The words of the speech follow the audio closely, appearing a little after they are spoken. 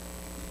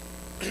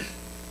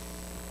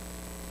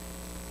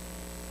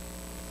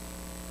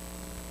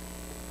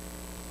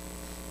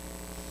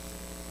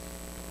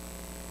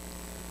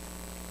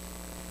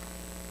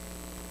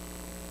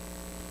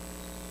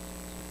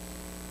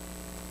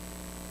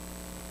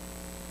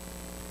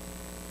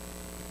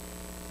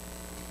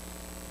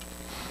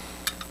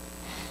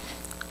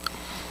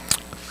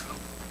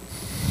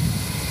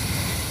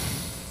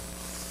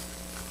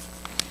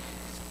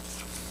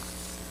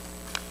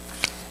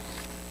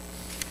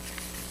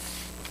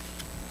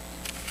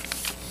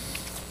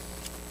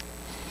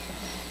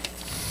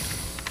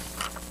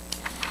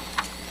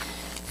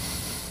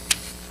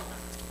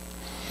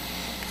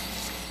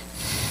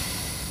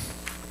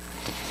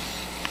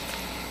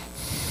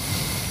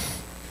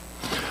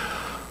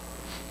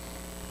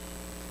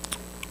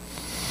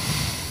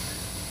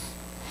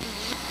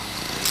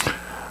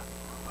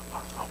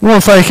I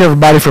want to thank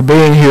everybody for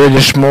being here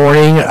this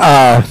morning.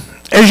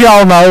 As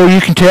y'all know, you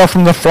can tell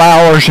from the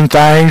flowers and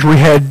things, we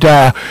had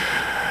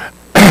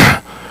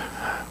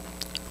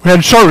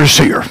service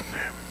here.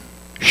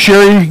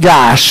 Sherry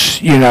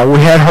Geis, we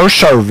had her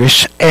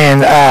service.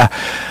 And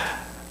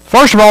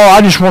first of all,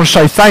 I just want to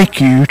say thank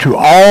you to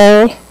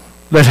all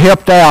that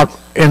helped out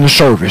in the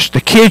service,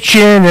 the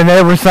kitchen and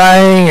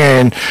everything.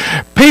 And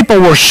people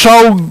were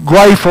so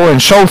grateful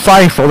and so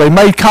thankful. They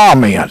made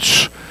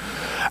comments.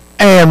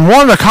 And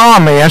one of the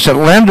comments that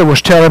Linda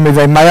was telling me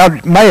they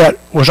made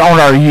was on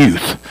our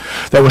youth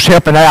that was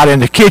helping out in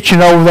the kitchen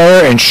over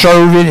there and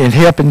serving and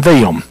helping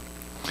them.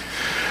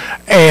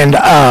 And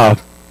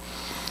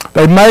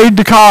they made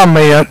the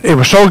comment, it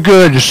was so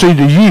good to see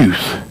the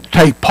youth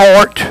take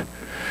part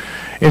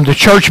in the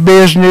church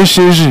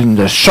businesses and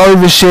the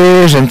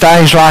services and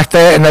things like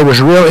that, and they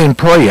was real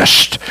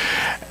impressed.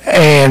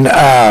 And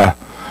I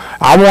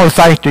want to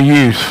thank the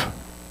youth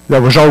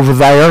that was over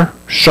there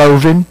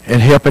serving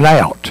and helping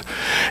out.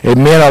 It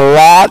meant a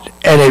lot,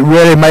 and it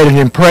really made an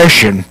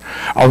impression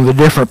on the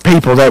different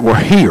people that were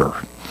here.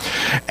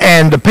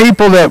 And the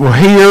people that were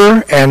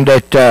here, and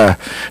that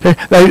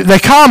they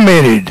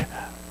commented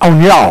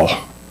on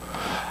y'all,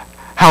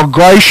 how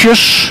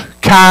gracious,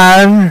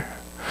 kind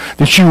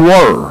that you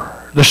were,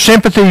 the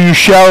sympathy you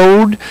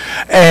showed,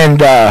 and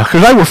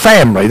because they were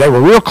family, they were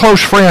real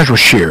close friends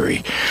with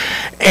Sherry,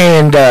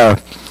 and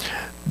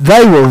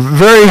they were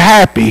very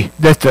happy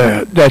that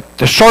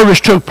the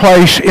service took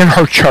place in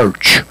her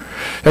church.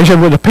 They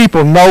said, well, the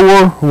people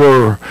know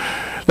her,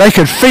 they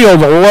could feel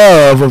the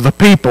love of the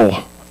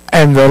people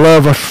and the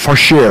love for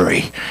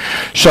Sherry.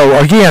 So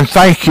again,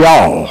 thank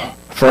y'all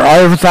for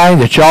everything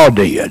that y'all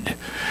did.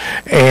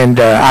 And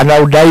I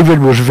know David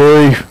was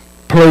very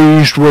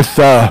pleased with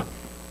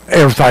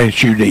everything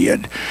that you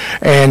did.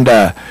 And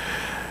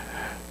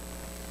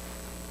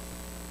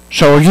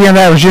so again,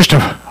 that was just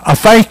a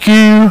thank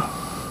you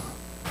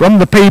from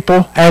the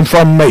people and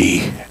from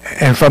me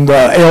and from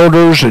the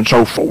elders and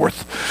so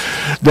forth,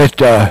 that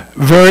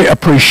very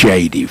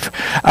appreciative.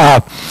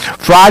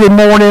 Friday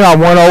morning I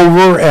went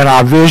over and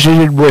I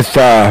visited with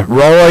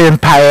Roy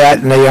and Pat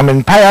and them,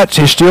 and Pat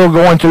is still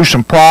going through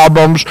some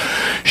problems.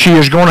 She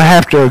is going to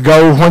have to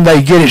go, when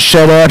they get it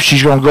set up,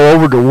 she's going to go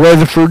over to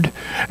Weatherford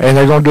and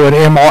they're going to do an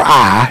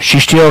MRI. She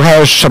still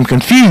has some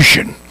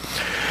confusion.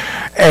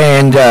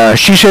 And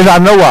she says, I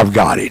know I've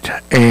got it.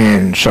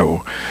 And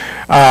so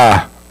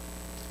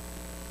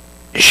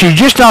she's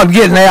just not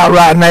getting out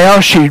right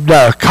now. She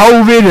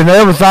COVID and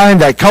everything,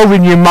 that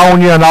COVID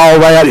pneumonia and all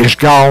that is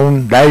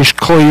gone. That is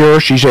clear.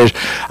 She says,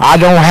 I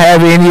don't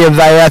have any of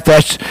that.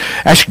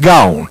 That's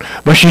gone.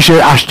 But she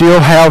said, I still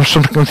have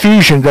some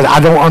confusion that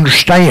I don't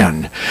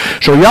understand.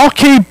 So y'all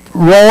keep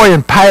Roy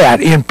and Pat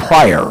in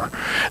prayer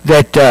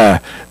that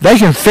they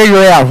can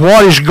figure out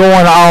what is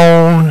going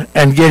on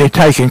and get it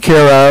taken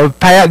care of.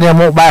 Pat and them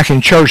went back in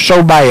church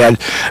so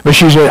bad, but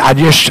she said, I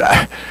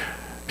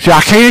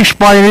can't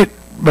explain it.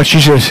 But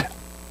she says,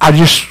 I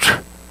just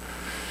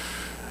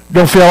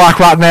don't feel like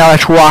right now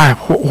that's where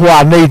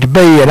I need to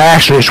be, and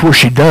actually it's where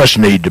she does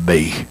need to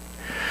be.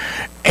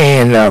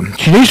 And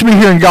she needs to be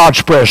here in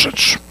God's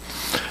presence.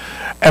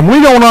 And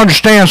we don't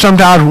understand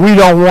sometimes we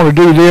don't want to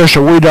do this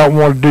or we don't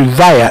want to do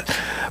that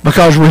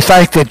because we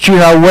think that,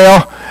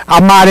 well, I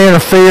might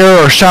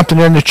interfere or something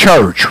in the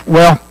church.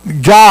 Well,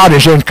 God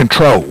is in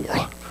control.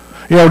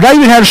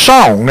 David had a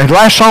song. The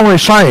last song they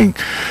sang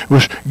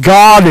was,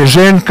 God is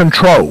in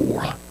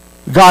control.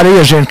 God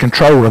is in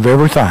control of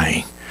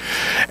everything.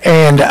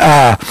 And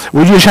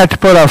we just have to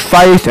put our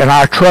faith and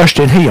our trust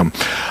in Him.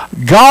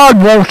 God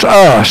wants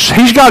us.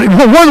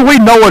 Whether we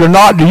know it or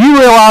not, do you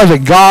realize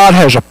that God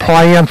has a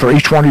plan for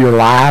each one of your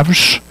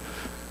lives?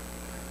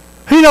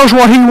 He knows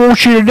what He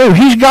wants you to do.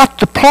 He's got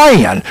the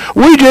plan.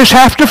 We just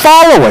have to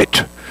follow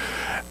it.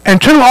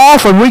 And too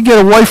often we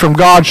get away from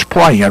God's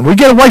plan. We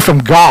get away from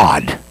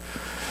God.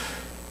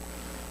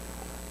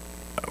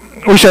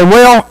 We say,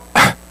 well,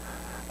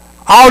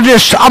 I've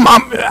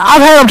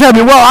had them tell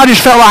me, well, I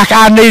just felt like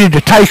I needed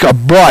to take a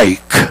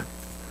break.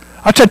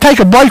 I said, take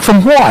a break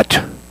from what?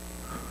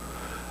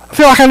 I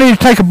feel like I need to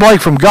take a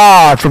break from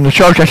God, from the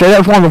church. I said,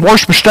 that's one of the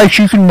worst mistakes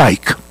you can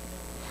make.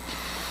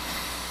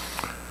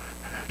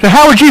 So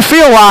how would you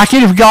feel like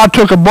it if God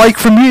took a break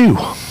from you?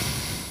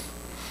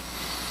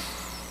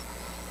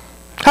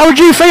 How would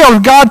you feel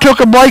if God took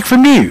a break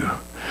from you?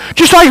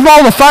 Just like of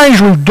all the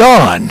things we've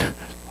done.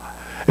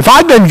 If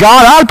I'd been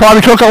God, I'd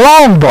probably took a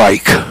long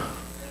break.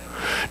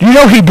 Do you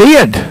know he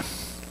did?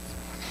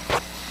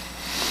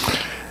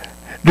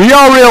 Do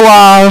y'all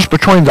realize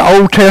between the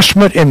Old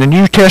Testament and the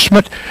New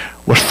Testament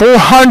was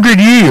 400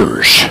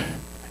 years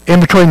in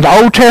between the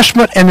Old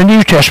Testament and the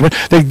New Testament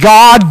that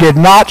God did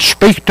not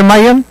speak to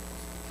man?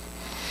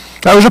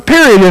 There was a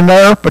period in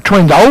there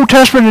between the Old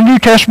Testament and the New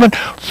Testament,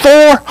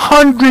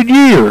 400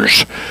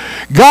 years.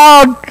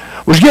 God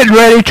was getting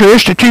ready to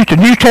institute the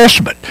New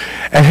Testament,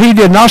 and he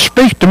did not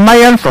speak to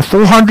man for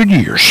 400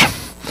 years.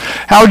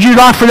 How would you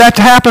like for that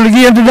to happen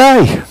again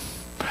today?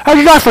 How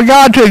would you like for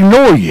God to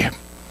ignore you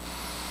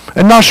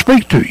and not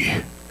speak to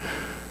you?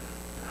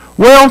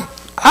 Well,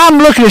 I'm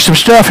looking at some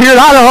stuff here, and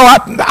I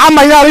don't know, I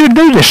may not even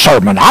do this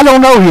sermon. I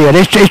don't know yet.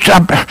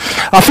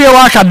 I feel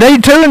like I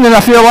need to, and then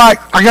I feel like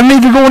I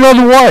need to go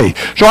another way.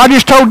 So I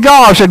just told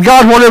God, I said,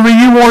 God, whatever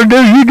you want to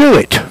do, you do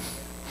it.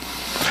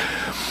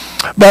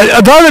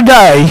 But the other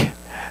day,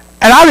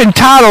 and I've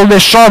entitled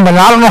this sermon,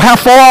 I don't know how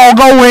far I'll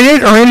go in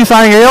it or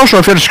anything else, or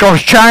if it's going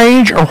to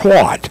change or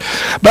what.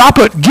 But I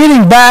put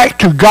getting back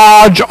to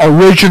God's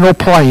original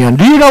plan.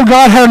 Do you know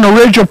God had an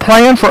original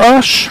plan for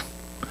us?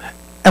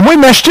 And we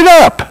messed it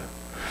up.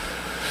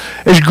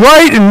 As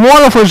great and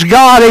wonderful as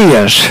God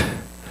is,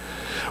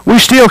 we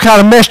still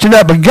kind of messed it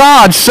up. But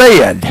God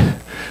said,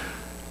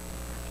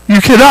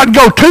 you cannot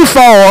go too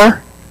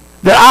far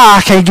that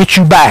I can't get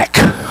you back.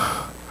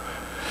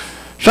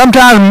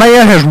 Sometimes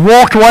man has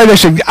walked away. They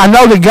said, I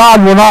know that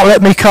God will not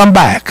let me come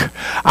back.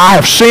 I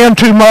have sinned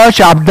too much.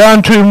 I've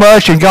done too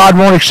much, and God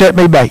won't accept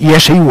me back.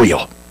 Yes, he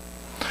will.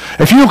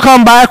 If you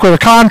come back with a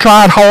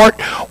contrite heart,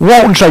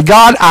 want and say,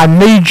 God, I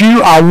need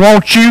you. I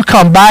want you.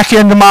 Come back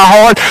into my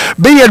heart.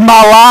 Be in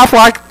my life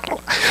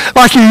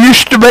like you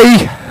used to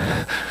be.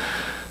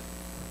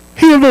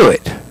 He'll do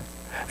it.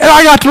 And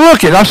I got to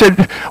look at it. I said,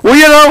 well,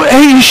 you know,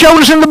 he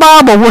showed us in the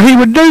Bible where he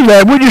would do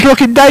that. We just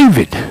look at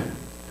David.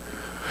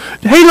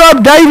 He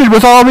loved David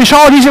with all of his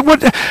heart. He said,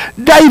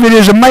 David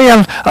is a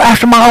man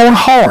after my own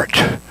heart.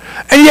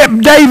 And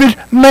yet David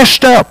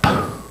messed up.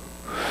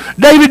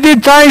 David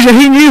did things that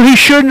he knew he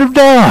shouldn't have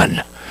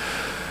done.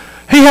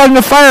 He had an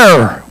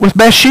affair with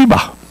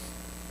Bathsheba.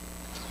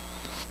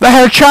 They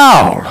had a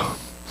child.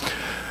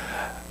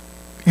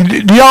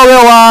 Do y'all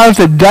realize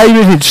that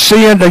David had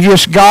sinned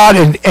against God,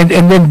 and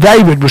then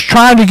David was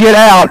trying to get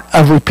out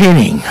of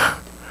repenting?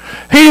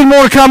 He didn't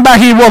want to come back.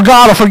 He said, well,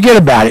 God will forget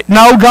about it.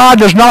 No, God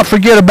does not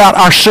forget about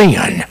our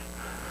sin.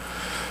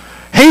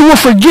 He will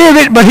forgive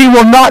it, but he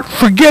will not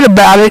forget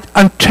about it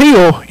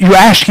until you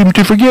ask him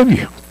to forgive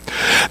you.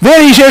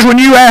 Then he says, when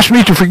you ask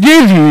me to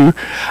forgive you,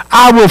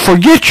 I will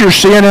forget your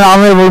sin and I'll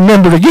never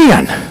remember it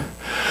again.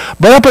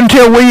 But up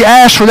until we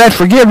ask for that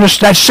forgiveness,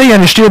 that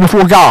sin is still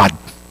before God.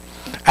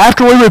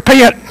 After we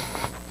repent,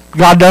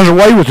 God does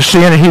away with the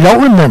sin and he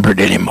don't remember it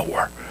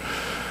anymore.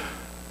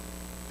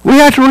 We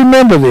have to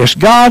remember this.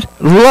 God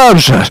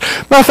loves us.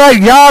 Matter of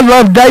fact, God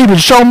loved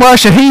David so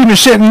much that he even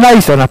sent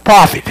Nathan, a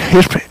prophet,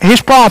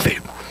 his prophet,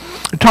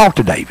 to talk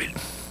to David.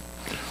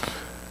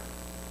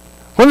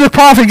 When the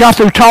prophet got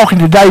through talking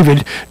to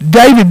David,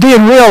 David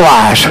did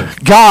realize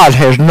God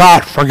has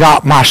not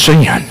forgot my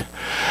sin.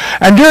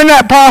 And during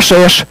that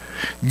process,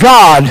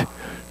 God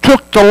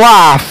took the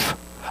life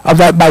of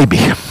that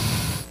baby.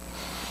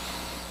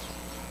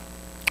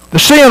 The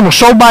sin was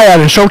so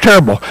bad and so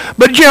terrible.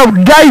 But you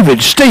know,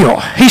 David still,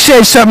 he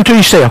said something to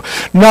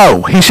himself.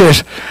 No, he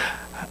says,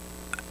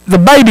 the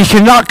baby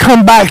cannot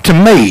come back to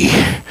me,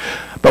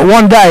 but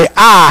one day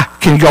I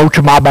can go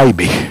to my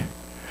baby.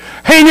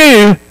 He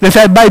knew that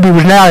that baby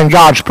was now in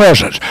God's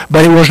presence,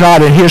 but it was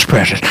not in his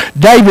presence.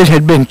 David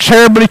had been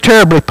terribly,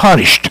 terribly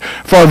punished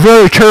for a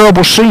very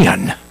terrible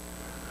sin.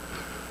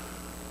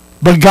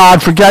 But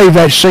God forgave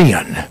that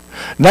sin.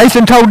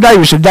 Nathan told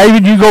David, said,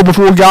 David, you go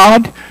before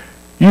God,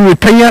 you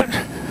repent,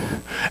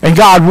 and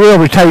God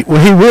will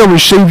he will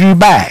receive you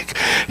back.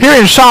 Here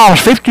in Psalms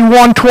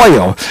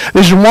 51:12,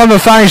 this is one of the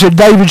things that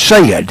David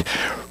said.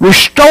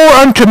 Restore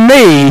unto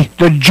me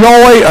the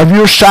joy of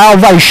your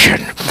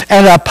salvation,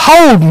 and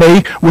uphold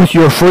me with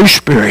your free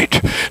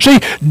spirit. See,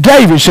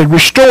 David said,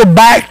 restore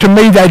back to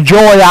me that joy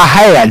I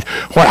had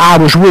when I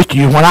was with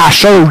you, when I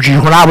served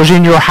you, when I was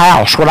in your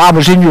house, when I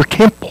was in your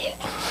temple.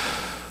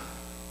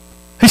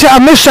 He said, I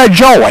miss that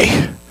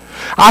joy.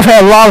 I've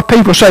had a lot of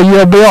people say, you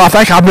know, Bill, I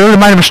think I really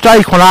made a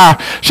mistake when I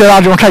said I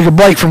was going to take a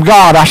break from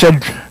God. I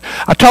said,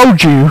 I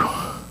told you,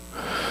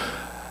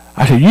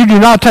 you do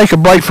not take a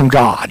break from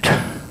God.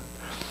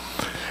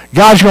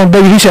 God's going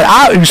to be, he said,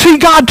 see,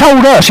 God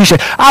told us, he said,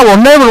 I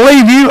will never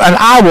leave you and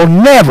I will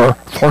never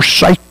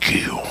forsake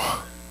you.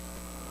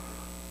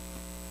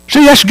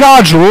 See, that's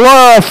God's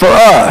love for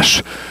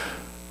us.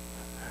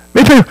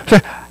 Many people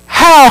say,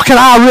 how can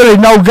I really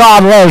know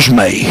God loves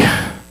me?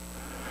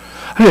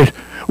 I said,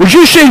 would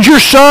you send your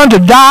son to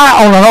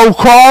die on an old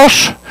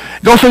cross,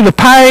 go through the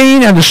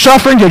pain and the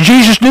suffering that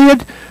Jesus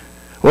did?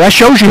 Well, that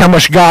shows you how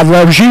much God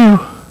loves you.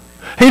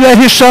 He let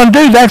his son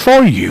do that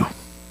for you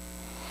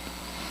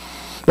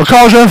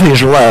because of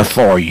his love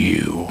for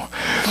you.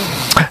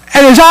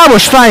 And as I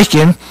was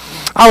thinking,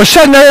 I was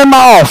sitting there in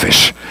my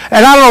office,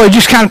 and I don't know, it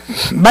just kind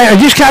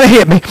of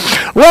hit me.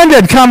 Linda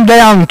had come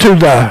down through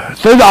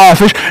the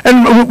office,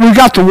 and we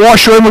got the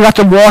washroom, we got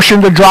the washer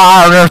and the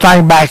dryer and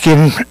everything back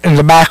in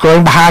the back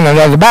room behind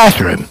another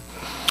bathroom.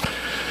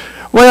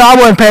 Well, I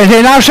wasn't paying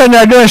attention. I was sitting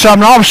there doing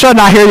something, and all of a sudden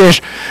I hear this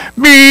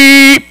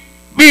beep,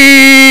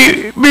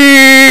 beep,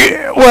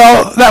 beep.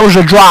 Well, that was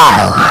a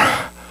dryer.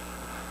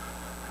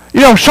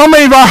 You know, so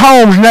many of our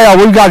homes now,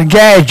 we've got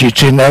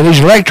gadgets in there, these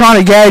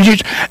electronic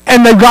gadgets,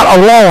 and they've got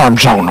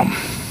alarms on them.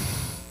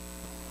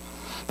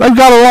 They've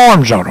got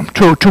alarms on them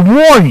to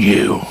warn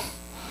you.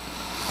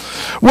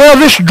 Well,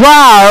 this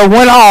dryer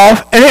went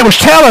off, and it was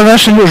telling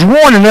us, and it was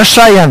warning us,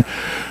 saying,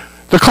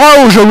 the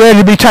clothes are ready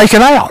to be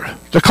taken out.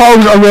 The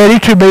clothes are ready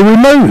to be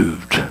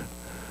removed.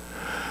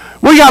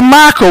 We got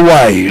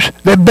microwaves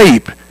that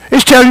beep.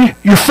 It's telling you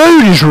your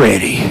food is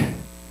ready.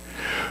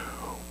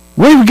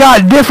 We've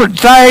got different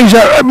things.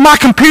 My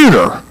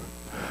computer,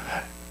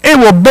 it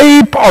will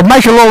beep or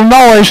make a little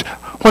noise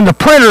when the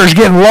printer is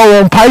getting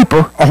low on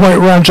paper or when it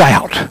runs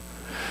out.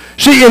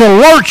 See, it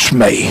alerts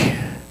me.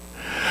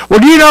 Well,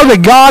 do you know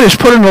that God has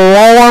put an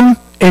alarm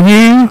in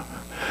you?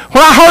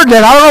 When I heard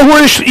that, I don't know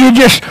where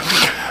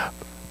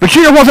but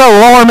you know what that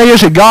alarm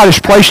is that God has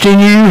placed in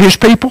you, his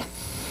people?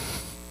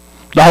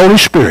 The Holy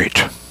Spirit.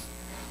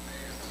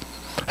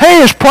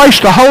 He has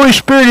placed the Holy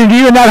Spirit in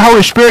you, and that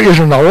Holy Spirit is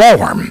an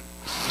alarm.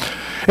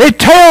 It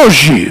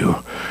tells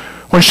you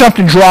when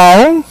something's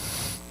wrong.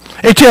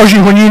 It tells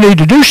you when you need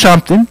to do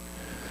something.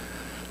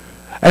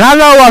 And I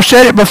know I've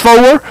said it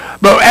before,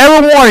 but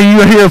every one of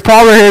you here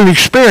probably have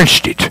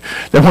experienced it.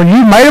 That when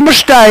you made a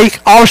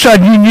mistake, all of a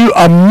sudden you knew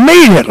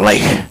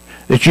immediately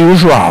that you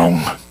was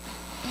wrong.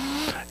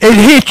 It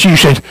hit you,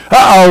 said,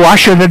 uh-oh, I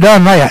shouldn't have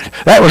done that.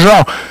 That was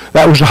wrong.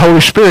 That was the Holy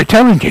Spirit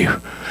telling you.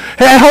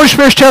 And the Holy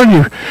Spirit's telling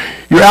you,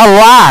 you're out of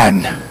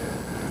line.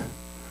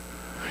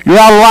 You're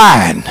out of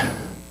line.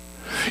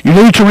 You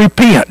need to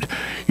repent.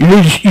 You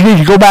need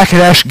to go back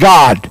and ask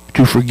God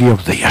to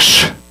forgive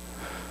this.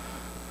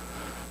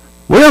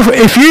 Well,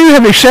 if you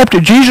have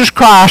accepted Jesus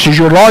Christ as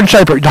your Lord and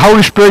Savior, the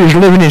Holy Spirit is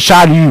living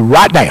inside of you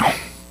right now.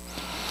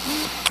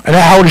 And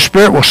that Holy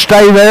Spirit will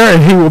stay there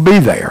and he will be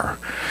there.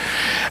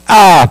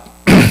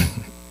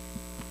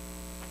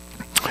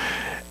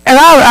 And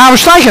I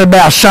was thinking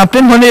about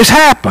something when this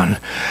happened.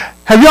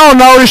 Have y'all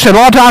noticed that a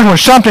lot of times when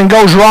something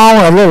goes wrong,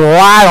 a little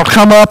light will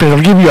come up and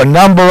it'll give you a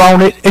number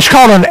on it? It's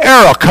called an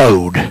error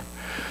code.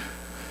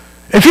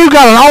 If you've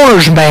got an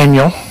owner's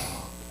manual,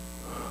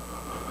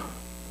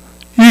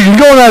 you can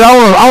go to that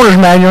owner's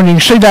manual and you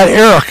can see that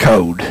error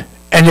code.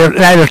 And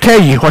it'll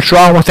tell you what's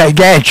wrong with that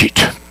gadget.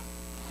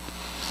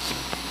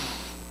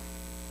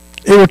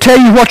 It will tell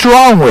you what's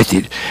wrong with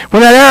it.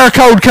 When that error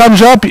code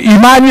comes up, you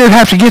might even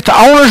have to get the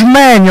owner's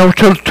manual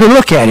to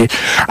look at it.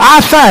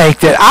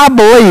 I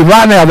believe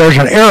right now there's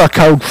an error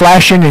code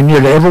flashing in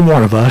nearly every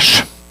one of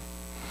us.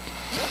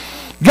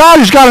 God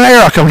has got an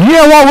error code. You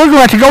know what? We're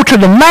going to have to go to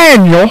the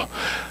manual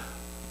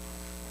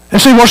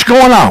and see what's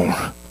going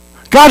on.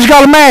 God's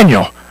got a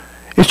manual.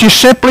 It's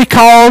just simply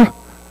called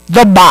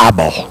the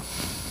Bible.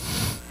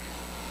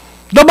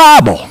 The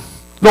Bible.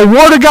 The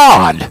Word of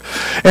God.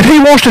 And he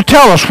wants to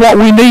tell us what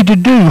we need to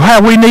do,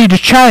 how we need to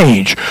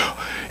change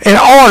in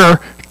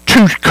order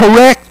to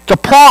correct the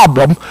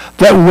problem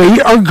that we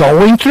are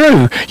going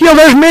through. You know,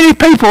 there's many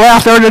people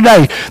out there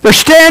today. They're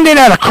standing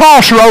at a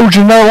crossroads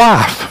in their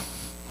life.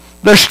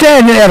 They're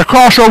standing at a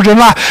crossroads in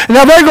life. And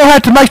now they're going to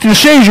have to make the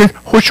decision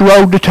which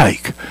road to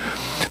take.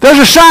 There's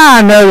a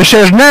sign there that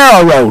says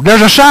narrow road.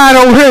 There's a sign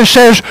over here that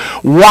says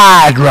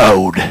wide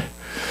road.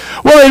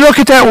 Well, they look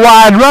at that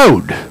wide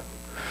road.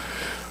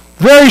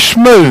 Very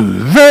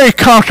smooth, very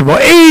comfortable,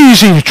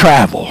 easy to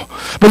travel.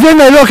 But then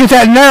they look at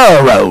that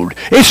narrow road.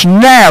 It's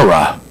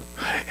narrow.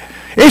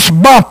 It's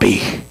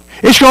bumpy.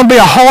 It's going to be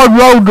a hard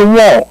road to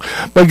walk.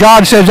 But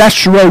God says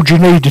that's the road you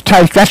need to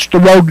take. That's the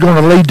road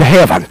going to lead to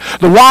heaven.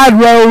 The wide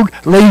road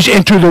leads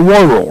into the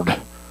world.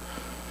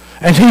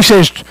 And he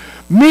says,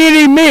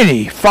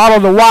 many follow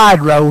the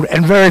wide road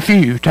and very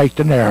few take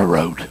the narrow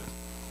road.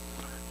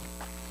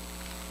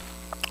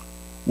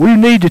 We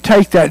need to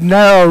take that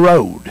narrow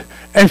road.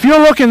 And if you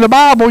look in the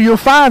Bible, you'll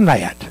find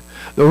that.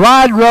 The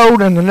wide road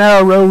and the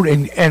narrow road,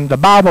 and the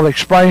Bible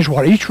explains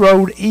what each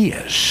road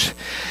is.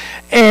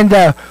 And,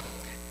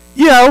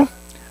 you know,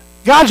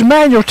 God's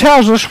manual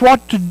tells us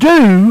what to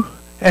do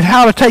and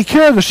how to take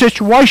care of the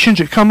situations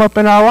that come up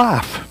in our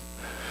life.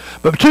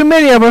 But too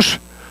many of us,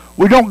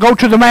 we don't go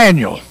to the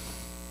manual.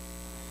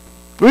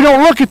 We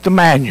don't look at the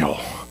manual.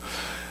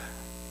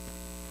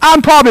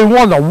 I'm probably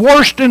one of the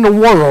worst in the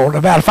world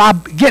about if I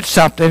get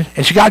something and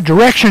it's got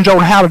directions on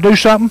how to do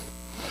something,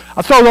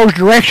 I throw those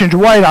directions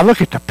away and I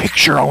look at the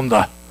picture on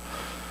the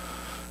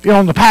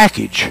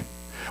package.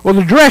 Well,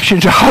 the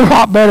directions are a whole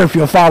lot better if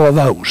you'll follow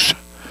those.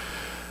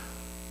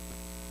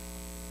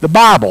 The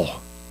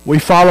Bible, we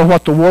follow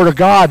what the Word of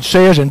God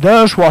says and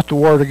does what the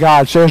Word of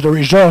God says. The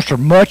results are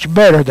much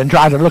better than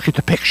trying to look at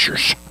the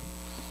pictures.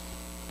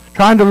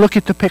 trying to look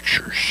at the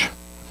pictures.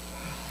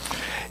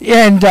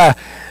 And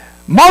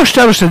most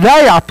of us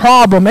today, our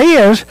problem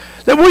is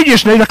that we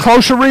just need a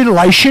closer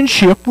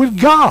relationship with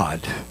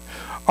God,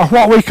 or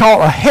what we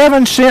call a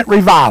heaven-sent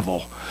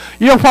revival.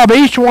 You know, probably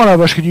each one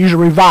of us could use a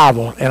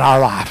revival in our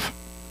life.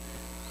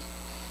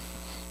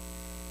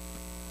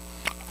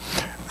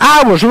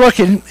 I was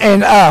looking,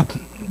 and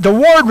the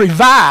word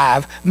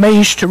revive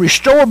means to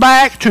restore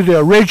back to the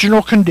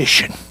original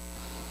condition.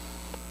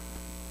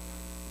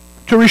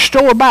 To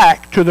restore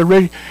back to the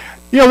original.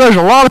 You know, there's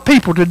a lot of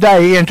people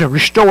today into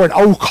restoring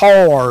old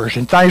cars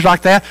and things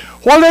like that.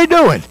 What are they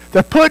doing?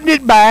 They're putting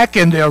it back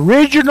in the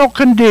original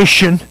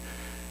condition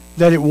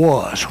that it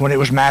was when it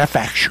was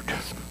manufactured.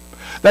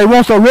 They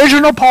want the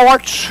original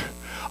parts,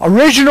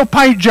 original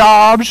paint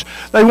jobs.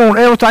 They want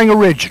everything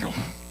original.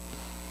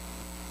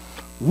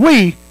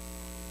 We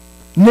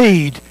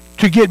need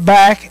to get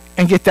back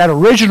and get that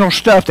original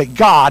stuff that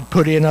God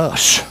put in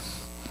us.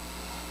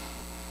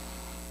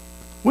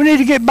 We need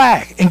to get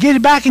back and get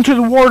it back into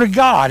the Word of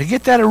God and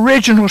get that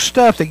original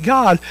stuff that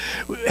God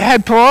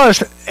had for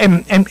us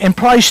and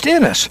placed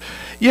in us.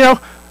 You know,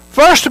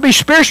 for us to be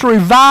spiritually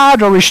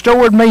revived or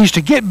restored means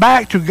to get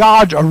back to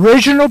God's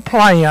original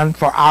plan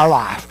for our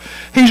life.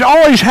 He's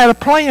always had a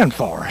plan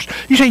for us.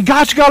 You say,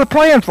 God's got a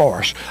plan for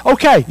us.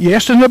 Okay,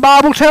 yes, and the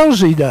Bible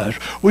tells us He does.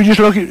 We just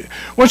look at,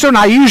 and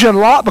I use it a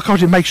lot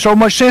because it makes so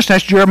much sense.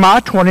 That's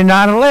Jeremiah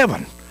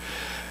 29:11.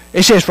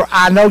 It says, for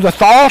I know the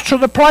thoughts or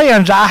the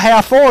plans I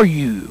have for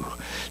you,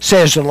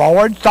 says the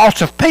Lord,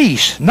 thoughts of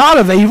peace, not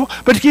of evil,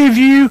 but to give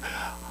you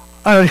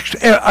a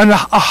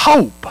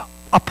hope,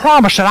 a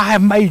promise that I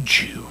have made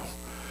you.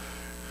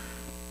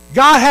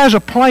 God has a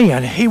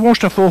plan. He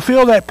wants to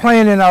fulfill that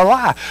plan in our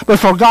life. But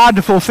for God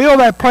to fulfill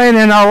that plan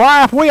in our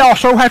life, we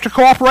also have to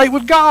cooperate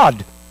with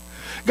God.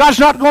 God's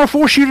not going to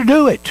force you to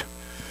do it.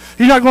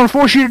 He's not going to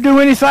force you to do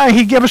anything.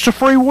 He gives us a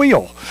free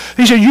will.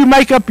 He said, you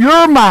make up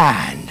your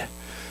mind.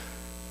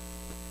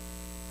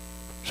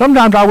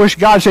 Sometimes I wish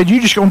God said,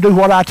 you're just going to do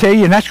what I tell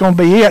you, and that's going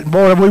to be it.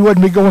 Boy, we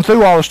wouldn't be going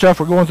through all the stuff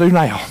we're going through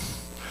now.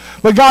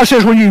 But God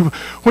says, when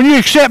you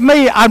accept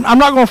me, I'm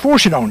not going to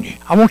force it on you.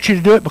 I want you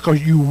to do it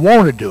because you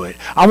want to do it.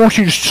 I want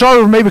you to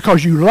serve me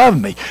because you love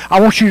me.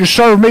 I want you to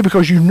serve me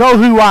because you know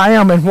who I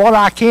am and what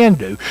I can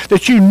do.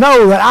 That you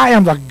know that I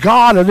am the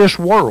God of this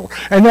world,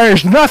 and there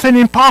is nothing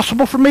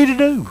impossible for me to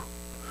do.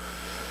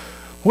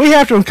 We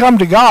have to come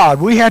to God.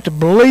 We have to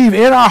believe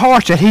in our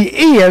hearts that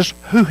He is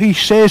who He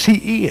says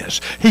He is.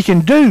 He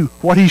can do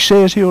what He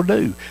says He'll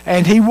do,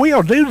 and He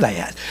will do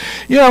that.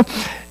 You know,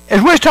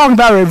 as we're talking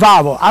about a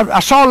revival, I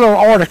saw a little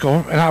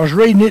article, and I was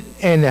reading it,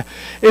 and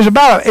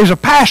it was a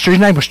pastor. His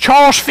name was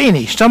Charles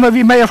Finney. Some of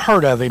you may have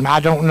heard of him. I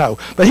don't know.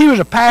 But he was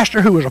a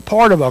pastor who was a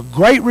part of a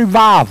great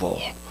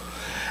revival.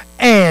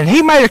 And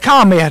he made a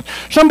comment.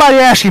 Somebody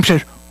asked him,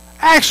 said,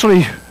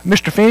 actually,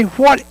 Mr. Finney,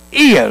 what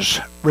is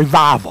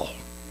revival?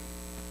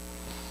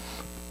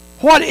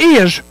 What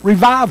is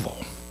revival?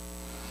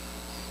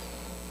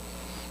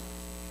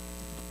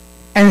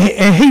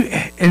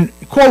 And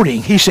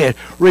quoting, he said,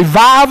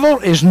 revival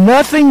is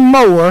nothing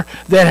more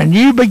than a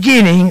new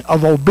beginning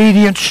of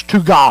obedience to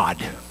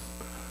God.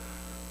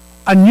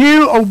 A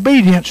new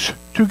obedience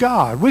to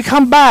God. We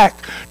come back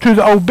to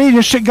the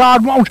obedience that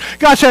God wants.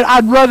 God said,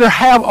 I'd rather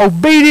have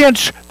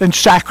obedience than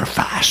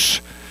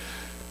sacrifice.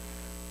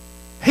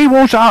 He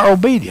wants our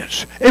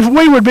obedience. If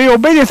we would be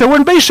obedient, there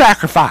wouldn't be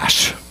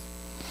sacrifice,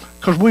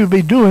 because we would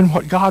be doing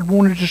what God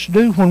wanted us to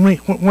do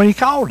when He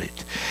called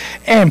it.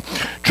 And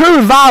true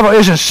revival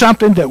isn't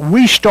something that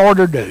we start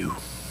or do.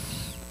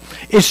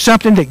 It's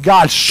something that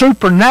God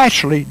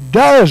supernaturally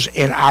does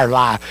in our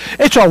life.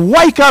 It's a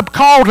wake-up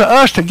call to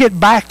us to get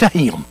back to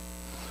Him.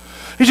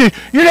 He says,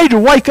 you need to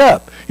wake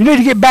up. You need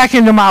to get back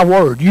into my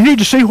Word. You need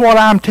to see what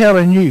I'm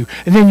telling you,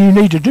 and then you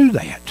need to do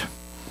that.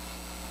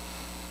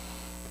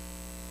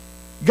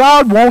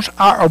 God wants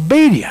our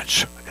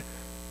obedience.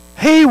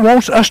 He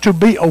wants us to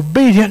be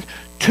obedient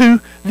to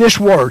this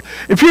Word.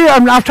 If you,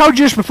 I've told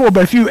you this before,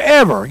 but if you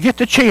ever get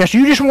the chance,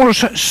 you just want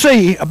to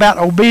see about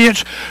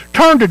obedience,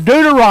 turn to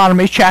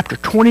Deuteronomy chapter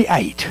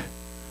 28.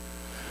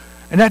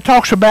 And that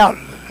talks about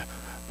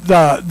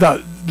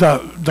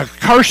the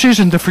curses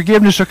and the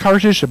forgiveness of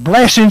curses, the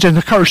blessings and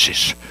the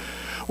curses.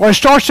 Well, it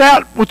starts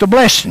out with the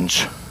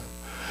blessings.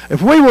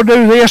 If we will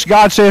do this,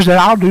 God says that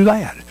I'll do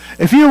that.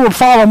 If you will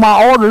follow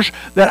my orders,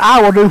 then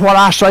I will do what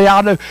I say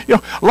I'll do. You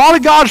know, a lot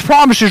of God's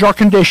promises are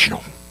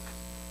conditional.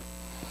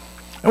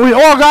 And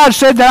God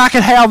said that I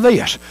can have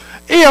this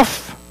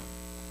if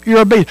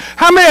you're obedient.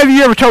 How many of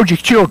you ever told your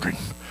children,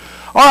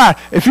 all right,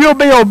 if you'll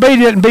be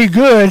obedient and be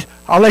good,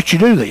 I'll let you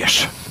do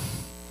this?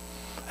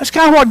 That's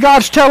kind of what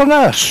God's telling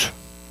us.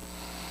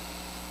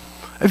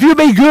 If you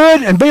be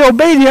good and be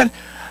obedient,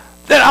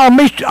 then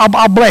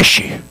I'll bless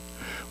you.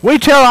 We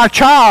tell our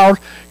child,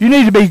 you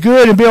need to be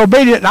good and be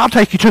obedient, and I'll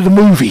take you to the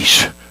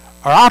movies,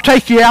 or I'll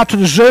take you out to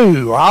the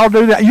zoo, or I'll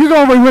do that. You're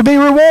going to be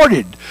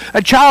rewarded.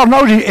 A child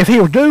knows if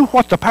he'll do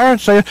what the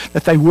parents say,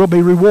 that they will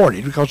be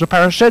rewarded, because the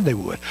parents said they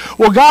would.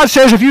 Well, God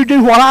says, if you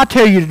do what I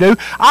tell you to do,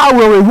 I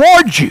will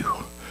reward you,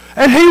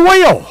 and He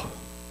will.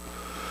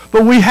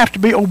 but we have to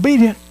be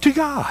obedient to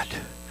God.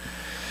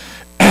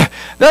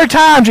 There are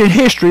times in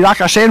history, like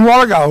I said a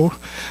while ago,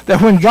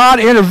 that when God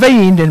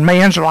intervened in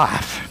man's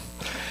life,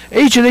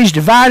 each of these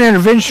divine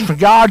interventions from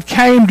God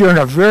came during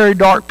a very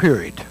dark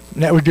period.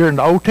 And that was during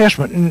the Old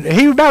Testament. And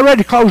he was about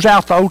ready to close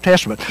out the Old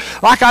Testament.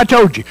 Like I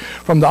told you,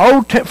 from the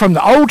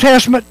Old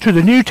Testament to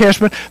the New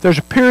Testament, there's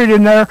a period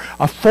in there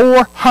of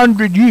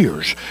 400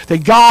 years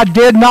that God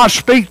did not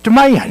speak to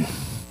man.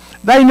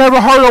 They never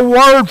heard a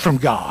word from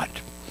God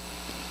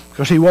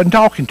because he wasn't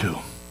talking to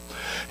them.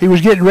 He was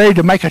getting ready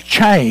to make a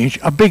change,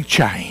 a big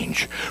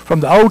change, from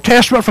the Old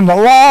Testament, from the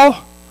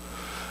law,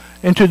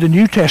 into the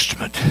New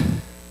Testament.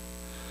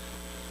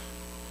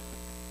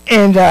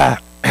 And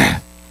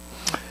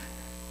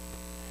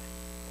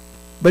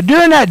but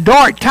during that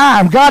dark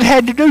time, God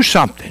had to do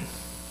something.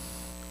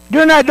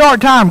 During that dark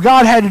time,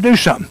 God had to do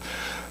something.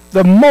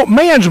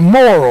 Man's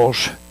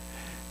morals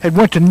had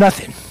went to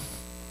nothing,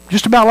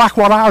 just about like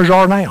what ours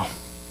are now.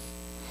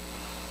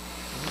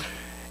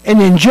 And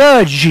in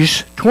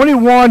Judges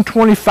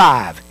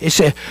 21:25, it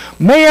said,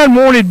 man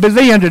wanted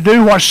then to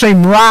do what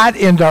seemed right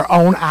in their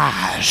own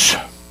eyes.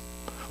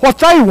 What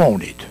they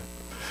wanted.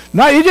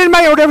 Now, it didn't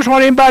make no difference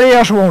what anybody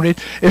else wanted.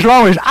 As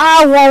long as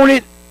I want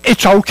it,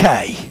 it's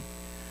okay.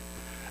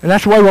 And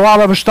that's the way a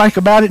lot of us think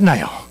about it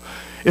now.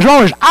 As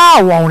long as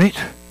I want it,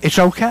 it's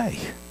okay.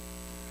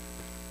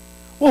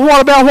 Well,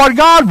 what about what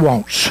God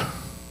wants?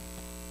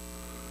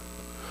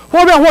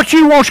 What about what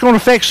you want is going to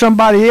affect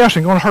somebody else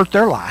and going to hurt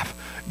their life?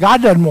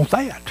 God doesn't want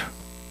that.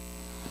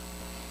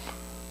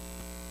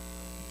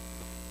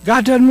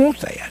 God doesn't want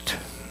that.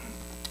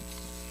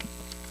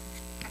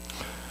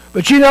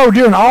 But you know,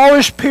 during all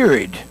this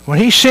period, when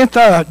he sent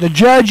the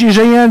judges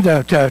in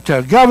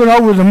to govern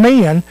over the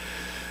men,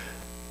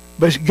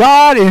 but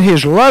God in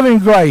his loving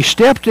grace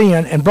stepped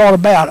in and brought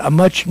about a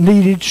much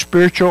needed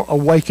spiritual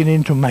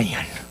awakening to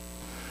man.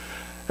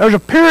 There was a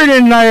period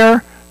in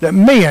there that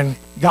men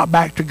got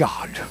back to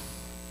God.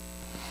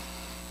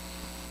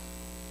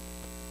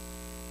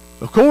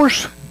 Of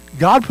course,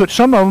 God put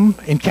some of them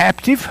in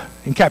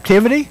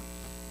captivity.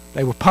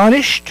 They were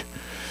punished.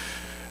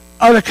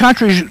 Other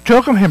countries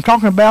took them. I'm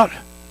talking about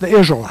the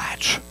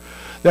Israelites.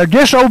 Their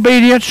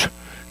disobedience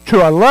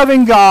to a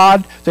loving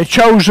God that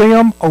chose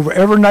them over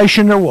every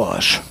nation there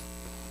was.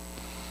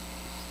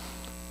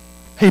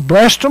 He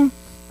blessed them.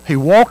 He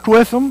walked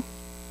with them.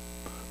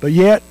 But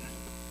yet,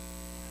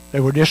 they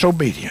were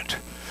disobedient.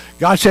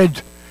 God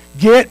said,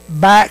 get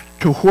back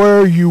to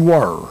where you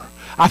were.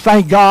 I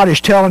think God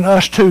is telling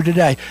us too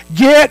today,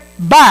 get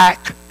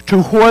back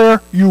to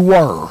where you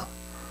were.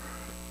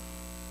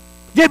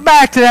 Get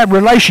back to that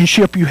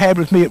relationship you had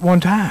with me at one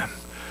time.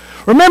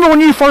 Remember when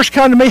you first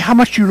come to me, how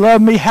much you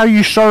loved me, how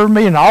you served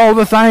me, and all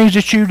the things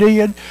that you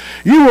did?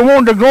 You were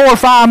wanting to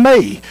glorify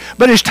me.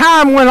 But as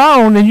time went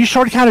on, then you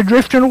started kind of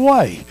drifting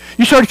away.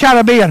 You started kind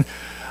of being,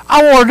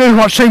 I want to do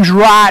what seems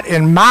right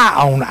in my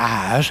own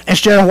eyes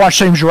instead of what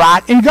seems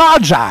right in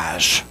God's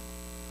eyes.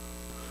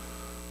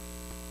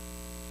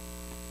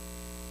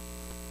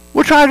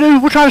 We're trying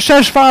to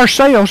satisfy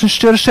ourselves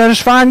instead of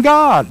satisfying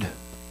God.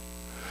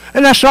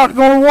 And that's not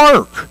going to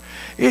work.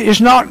 It is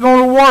not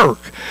going to work.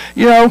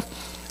 You know,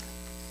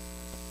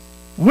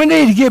 we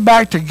need to get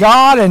back to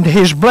God and to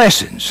his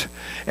blessings.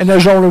 And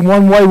there's only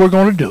one way we're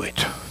going to do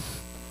it.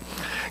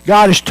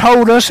 God has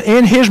told us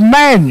in his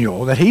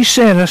manual that he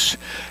sent us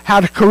how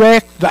to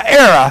correct the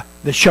error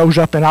that shows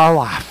up in our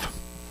life.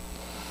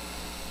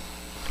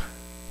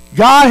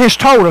 God has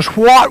told us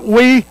what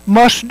we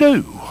must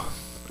do.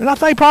 And I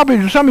think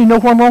probably some of you know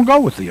where I'm going to go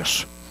with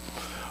this.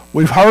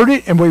 We've heard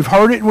it, and we've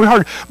heard it, and we've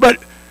heard it. But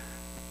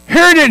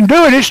hearing it and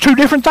doing it is two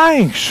different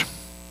things.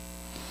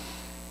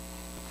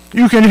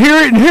 You can hear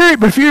it and hear it,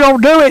 but if you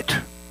don't do it,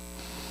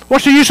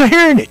 what's the use of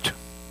hearing it?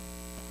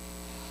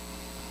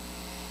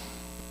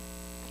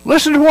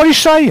 Listen to what he's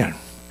saying. And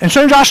as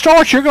soon as I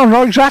start, you're going to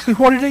know exactly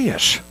what it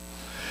is.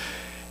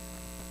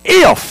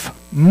 If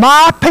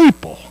my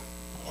people,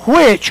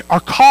 which are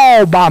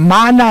called by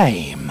my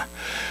name,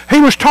 he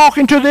was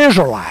talking to the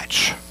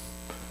Israelites.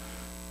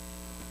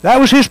 That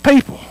was his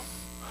people.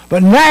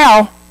 But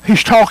now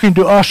he's talking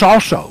to us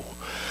also.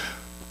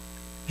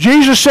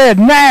 Jesus said,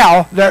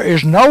 now there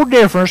is no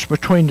difference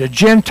between the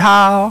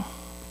Gentile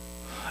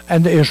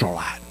and the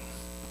Israelite.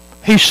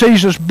 He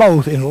sees us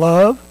both in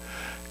love.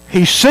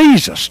 He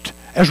sees us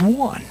as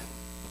one.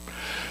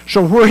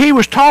 So where he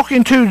was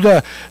talking to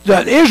the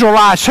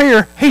Israelites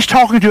here, he's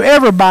talking to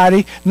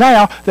everybody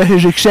now that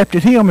has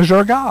accepted him as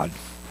their God.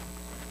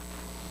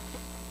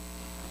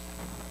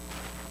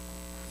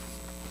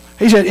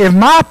 He said, if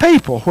my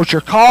people, which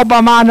are called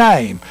by my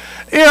name,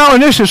 you know,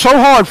 and this is so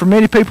hard for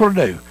many people to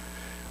do,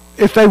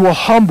 if they will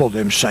humble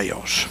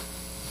themselves.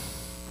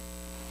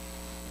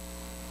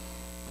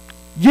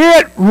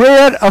 Get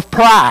rid of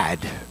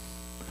pride.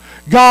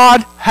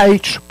 God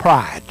hates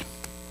pride.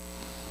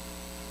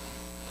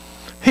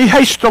 He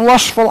hates the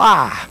lustful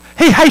eye.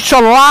 He hates a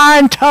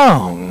lying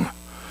tongue.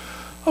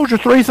 Those are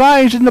three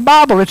things in the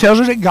Bible that tells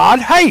us that God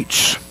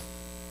hates.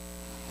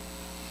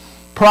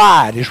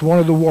 Pride is one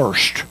of the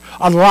worst.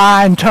 A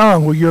lying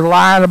tongue where you're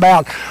lying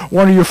about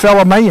one of your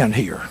fellow men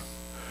here.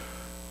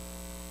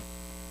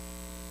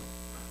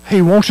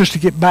 He wants us to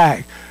get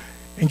back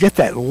and get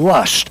that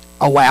lust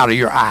out of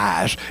your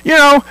eyes. You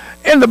know,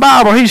 in the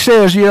Bible he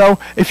says, you know,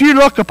 if you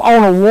look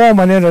upon a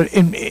woman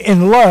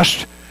in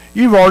lust,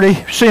 you've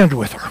already sinned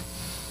with her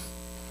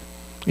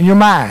in your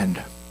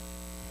mind.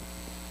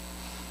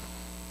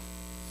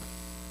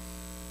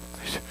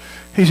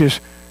 He says,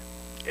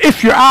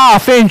 if your eye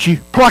offends you,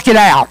 pluck it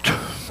out.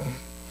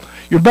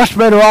 You're much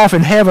better off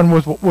in heaven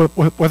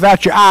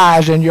without your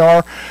eyes than you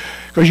are,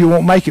 because you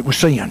won't make it with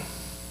sin.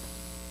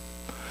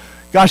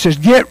 God says,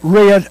 get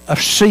rid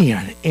of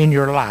sin in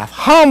your life.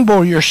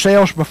 Humble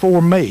yourselves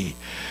before me.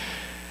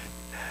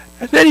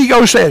 And then he goes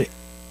and said,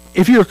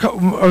 if you're,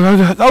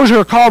 those who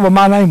are called by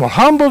my name will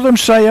humble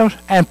themselves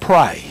and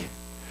pray.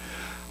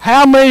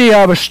 How many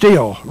of us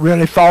still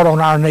really fall on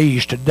our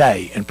knees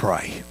today and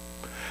pray?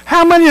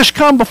 How many of us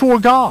come before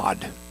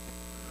God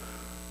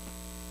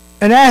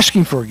and ask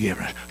him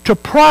forgiveness, to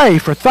pray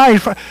for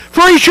things,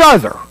 for each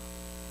other?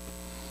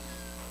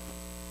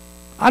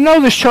 I know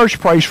this church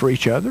prays for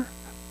each other,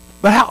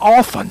 but how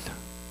often?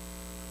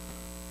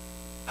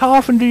 How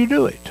often do you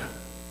do it?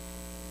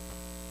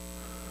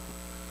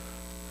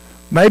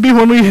 Maybe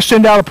when we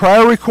send out a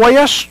prayer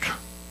request,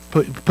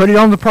 put it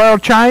on the prayer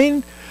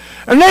chain,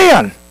 and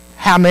then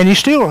how many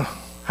do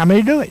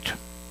it?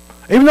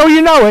 Even though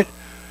you know it,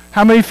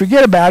 how many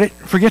forget about it,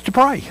 forget to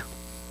pray?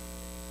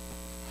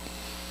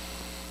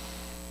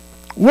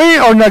 We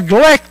are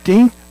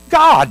neglecting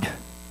God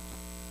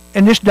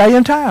in this day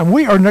and time.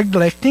 We are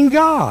neglecting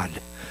God.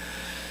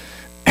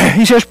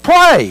 He says,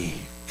 pray.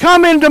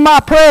 Come into my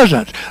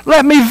presence.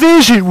 Let me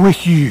visit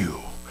with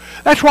you.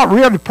 That's what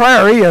really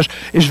prayer is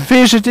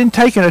visiting,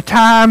 taking a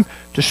time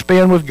to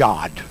spend with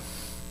God.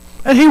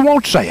 And he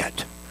wants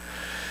that.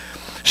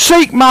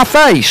 Seek my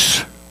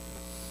face.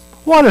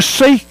 What does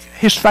seek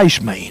his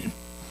face mean?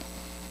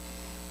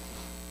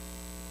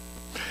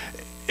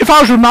 If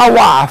I was with my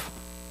wife,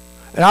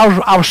 and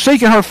I was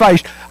seeking her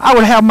face, I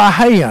would have my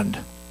hand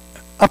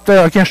up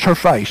there against her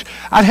face.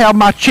 I'd have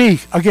my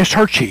cheek against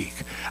her cheek.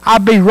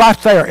 I'd be right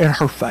there in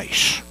her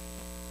face.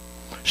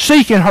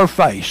 Seeking her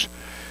face.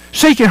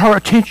 Seeking her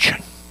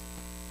attention.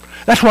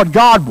 That's what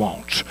God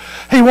wants.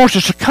 He wants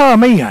us to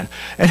come in,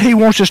 and he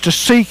wants us to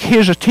seek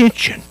his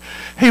attention.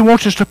 He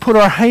wants us to put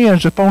our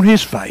hands upon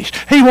his face.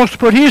 He wants to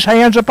put his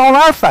hands upon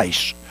our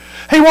face.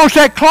 He wants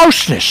that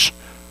closeness.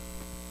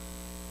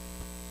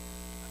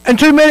 And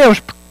too many of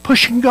us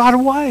pushing God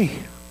away.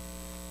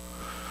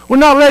 We're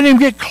not letting him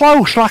get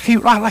close like he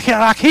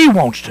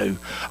wants to,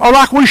 or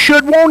like we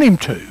should want him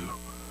to.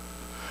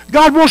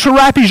 God wants to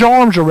wrap his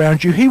arms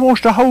around you. He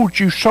wants to hold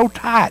you so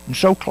tight and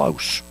so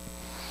close.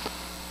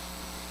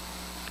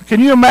 Can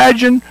you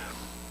imagine?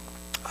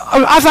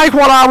 I think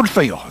what I would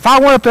feel if I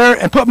went up there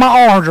and put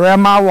my arms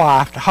around my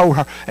wife to hold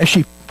her and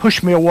she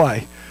pushed me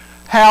away.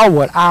 How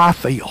would I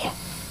feel?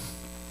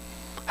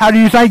 How do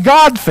you think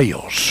God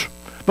feels?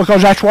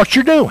 Because that's what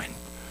you're doing.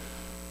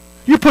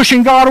 You're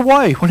pushing God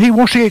away when he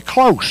wants to get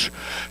close.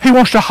 He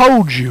wants to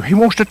hold you. He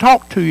wants to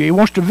talk to you. He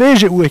wants to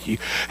visit with you.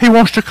 He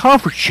wants to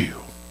comfort you.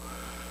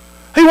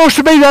 He wants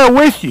to be there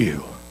with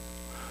you.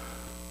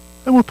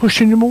 And we're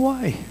pushing him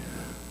away.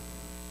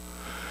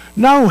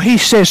 No, he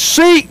says,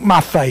 seek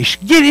my face.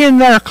 Get in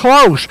there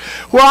close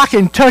where I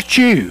can touch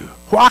you,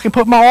 where I can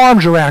put my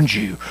arms around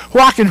you,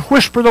 where I can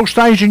whisper those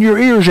things in your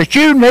ears that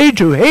you need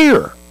to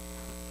hear.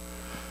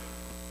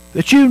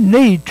 That you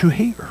need to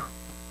hear.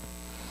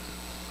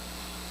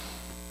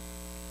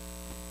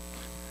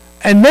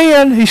 And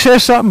then he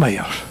says something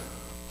else.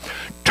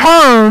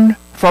 Turn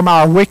from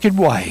our wicked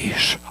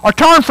ways, or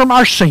turn from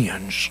our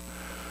sins.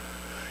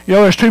 You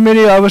know, there's too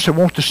many of us that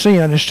want to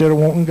sin instead of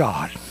wanting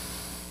God.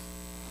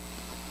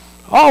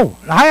 Oh,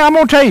 hey, I'm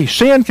going to tell you,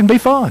 sin can be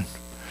fun.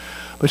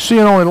 But sin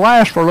only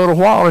lasts for a little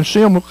while, and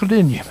sin will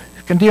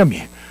condemn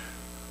you.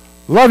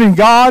 Loving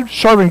God,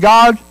 serving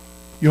God,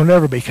 you'll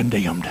never be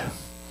condemned.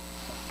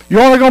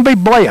 You're only going to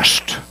be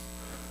blessed.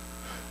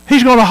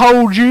 He's going to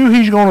hold you.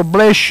 He's going to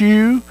bless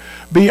you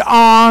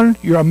beyond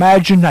your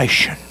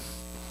imagination.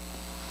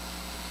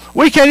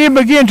 We can't even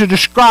begin to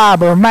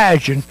describe or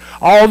imagine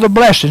all the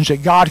blessings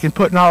that God can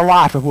put in our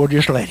life if we'll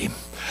just let him.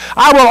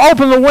 I will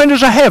open the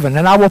windows of heaven,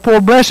 and I will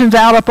pour blessings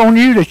out upon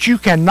you that you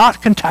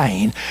cannot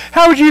contain.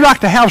 How would you like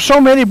to have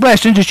so many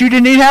blessings that you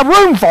didn't even have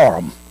room for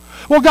them?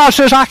 Well, God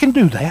says, I can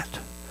do that.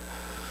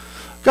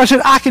 God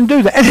said, I can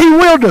do that. And he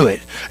will do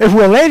it if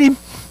we'll let him.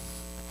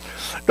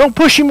 Don't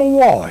push him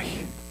away.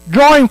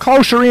 Draw him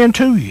closer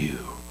into you.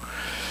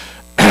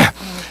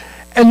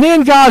 And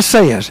then God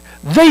says,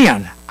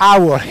 then I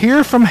will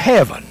hear from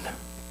heaven.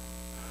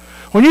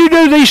 When you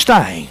do these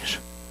things,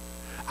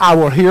 I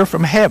will hear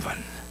from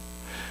heaven.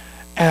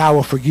 And I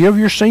will forgive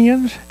your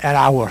sins, and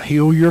I will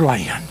heal your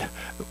land.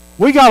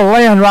 We got a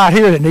land right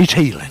here that needs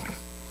healing.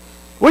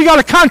 We got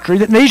a country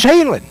that needs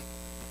healing.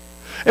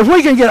 If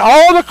we can get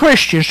all the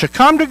Christians to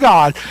come to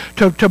God,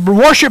 to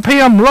worship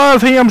him,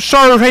 love him,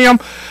 serve him,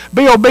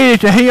 be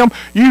obedient to him,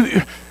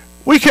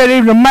 we can't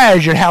even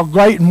imagine how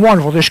great and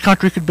wonderful this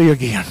country could be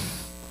again.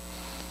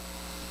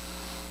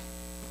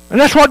 And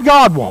that's what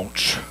God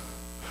wants.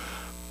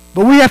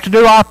 But we have to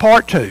do our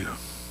part too.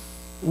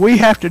 We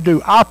have to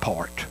do our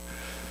part.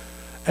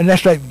 And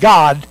that's let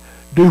God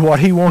do what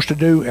he wants to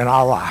do in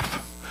our life.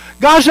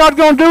 God's not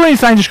going to do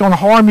anything that's going to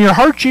harm you or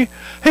hurt you.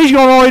 He's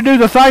going to only do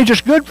the things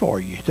that's good for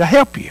you, to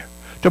help you,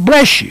 to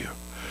bless you.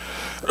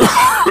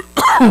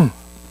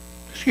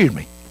 Excuse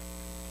me.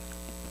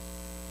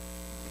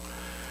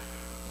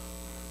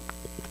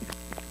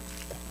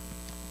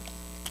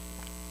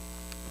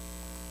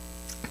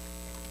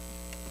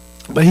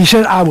 But he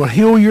said, I will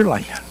heal your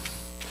land.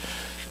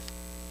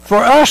 For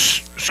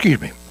us,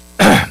 excuse me.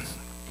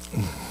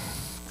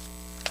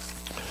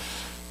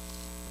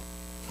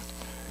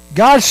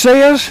 God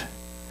says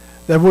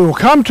that we will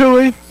come to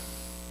him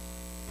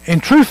in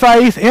true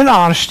faith, in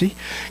honesty.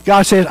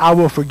 God says, I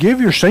will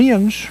forgive your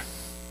sins.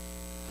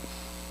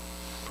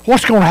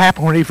 What's going to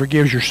happen when he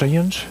forgives your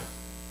sins?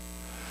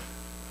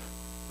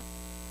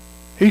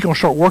 He's going to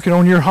start working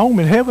on your home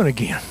in heaven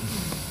again.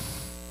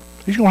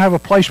 He's going to have a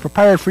place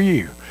prepared for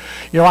you.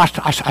 You know,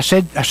 I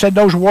said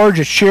those words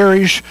at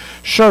Sherry's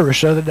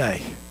service the other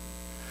day,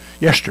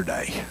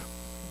 yesterday.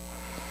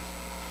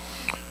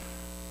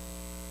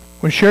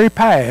 When Sherry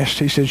passed,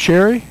 he said,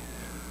 Sherry,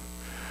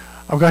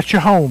 I've got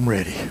your home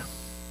ready.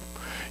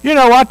 You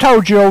know, I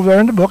told you over there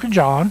in the book of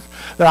John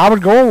that I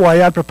would go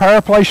away, I'd prepare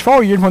a place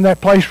for you, and when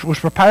that place was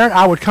prepared,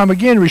 I would come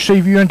again and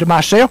receive you into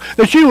myself,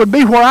 that you would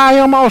be where I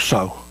am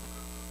also.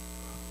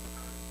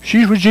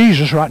 She's with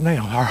Jesus right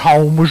now. Our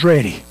home was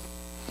ready.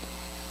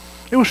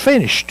 It was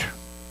finished.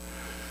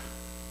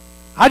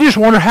 I just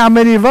wonder how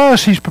many of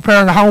us he's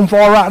preparing a home for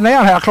right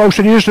now and how close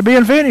it is to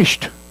being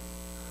finished.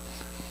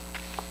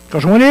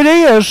 Because when it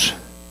is,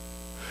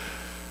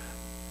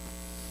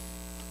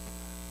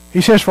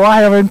 he says, for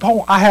I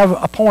have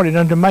appointed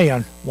unto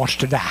man once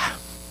to die,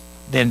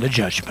 then the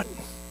judgment.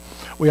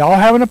 We all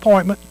have an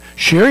appointment.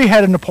 Sherry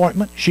had an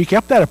appointment. She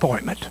kept that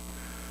appointment.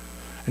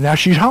 And now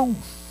she's home.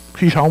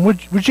 She's home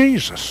with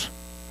Jesus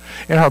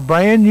in her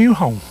brand new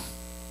home.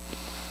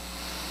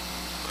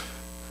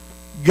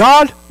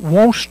 God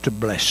wants to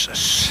bless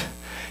us.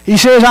 He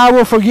says, I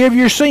will forgive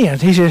your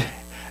sins. He says,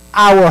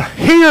 I will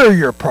hear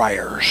your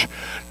prayers.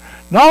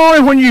 Not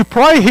only when you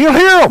pray, he'll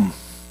hear them.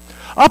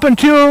 Up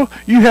until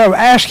you have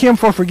asked him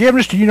for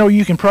forgiveness, do you know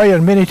you can pray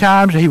as many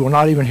times and he will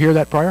not even hear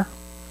that prayer?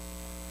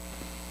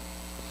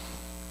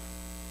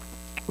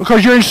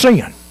 Because you're in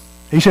sin.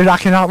 He says, I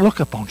cannot look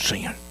upon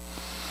sin.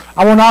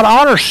 I will not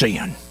honor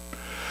sin.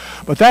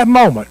 But that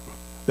moment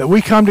that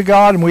we come to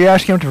God and we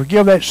ask him to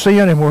forgive that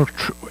sin, and we'll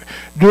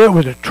do it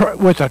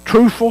with a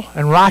truthful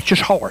and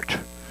righteous heart.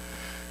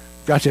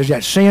 God says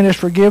that sin is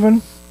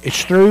forgiven.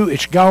 It's through.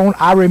 It's gone.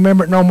 I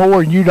remember it no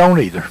more, and you don't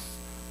either.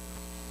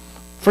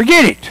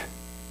 Forget it.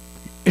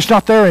 It's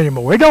not there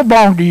anymore. It don't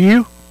belong to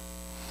you.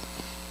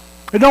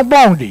 It don't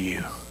belong to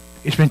you.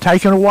 It's been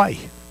taken away.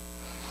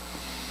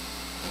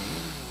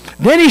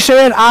 Then he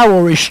said, I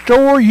will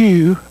restore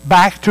you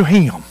back to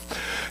him.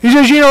 He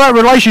says, you know that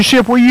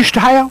relationship we used to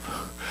have?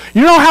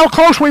 You know how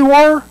close we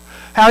were?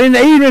 How in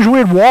the evenings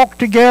we'd walk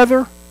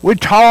together,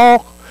 we'd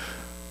talk.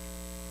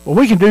 Well,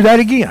 we can do that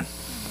again.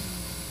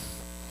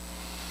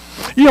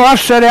 You know, I've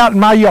sat out in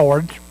my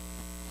yard,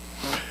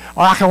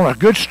 like on a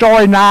good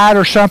starry night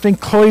or something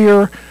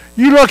clear.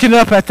 You looking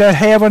up at that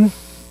heaven,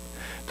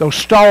 those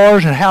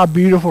stars, and how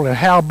beautiful and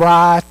how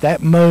bright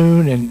that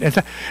moon, and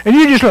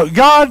you just look,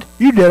 God,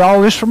 you did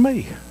all this for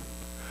me.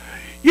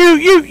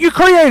 You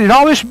created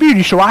all this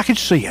beauty so I could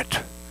see it.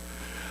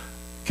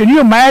 Can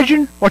you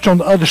imagine what's on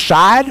the other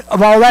side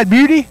of all that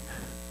beauty?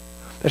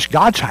 That's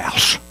God's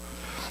house.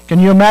 Can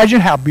you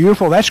imagine how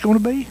beautiful that's going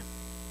to be?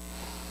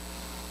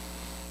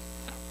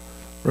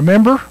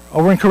 Remember,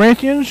 over in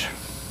Corinthians,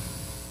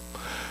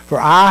 for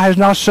eye has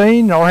not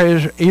seen, nor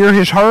has ear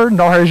has heard,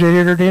 nor has it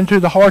entered into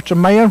the hearts of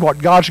man what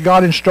God's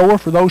got in store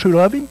for those who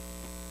love him.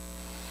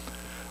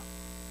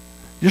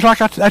 Just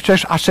like I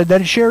said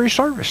that at Sherry's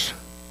service.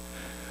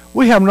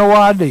 We have no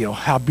idea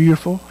how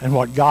beautiful and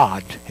what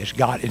God has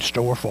got in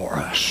store for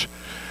us.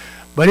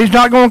 But he's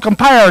not going to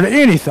compare to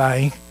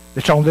anything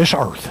that's on this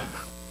earth.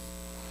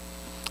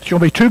 It's going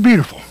to be too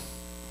beautiful.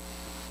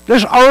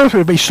 This earth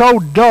will be so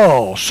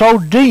dull, so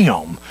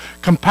dim,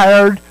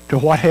 compared to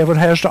what heaven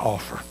has to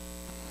offer.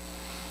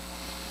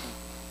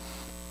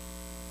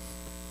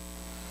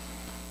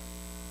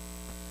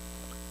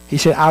 He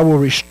said, I will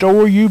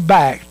restore you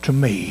back to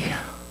me.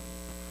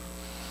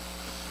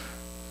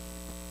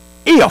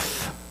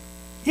 If.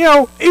 You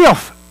know,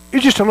 if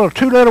is just a little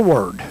two-letter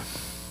word.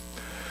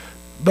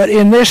 But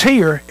in this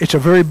here, it's a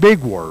very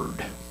big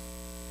word.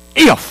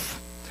 If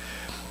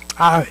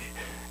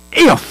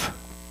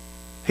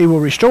he will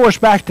restore us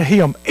back to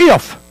him,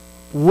 if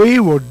we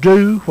will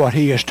do what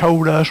he has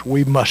told us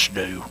we must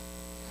do.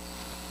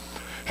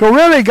 So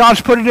really,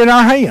 God's put it in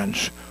our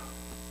hands.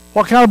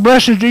 What kind of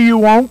blessings do you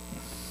want?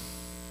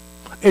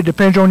 It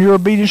depends on your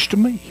obedience to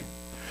me.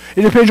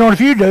 It depends on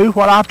if you do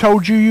what I've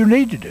told you you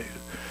need to do.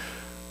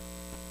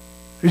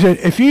 He said,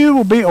 if you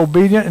will be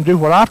obedient and do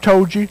what I've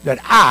told you, then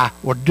I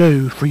will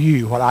do for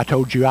you what I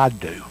told you I'd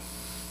do.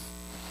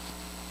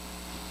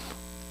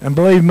 And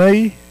believe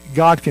me,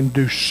 God can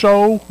do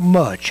so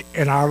much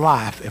in our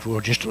life if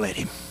we'll just let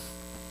him.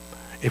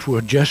 If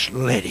we'll just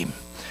let him.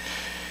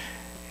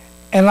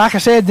 And like I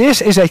said, this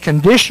is a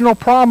conditional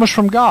promise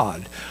from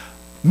God.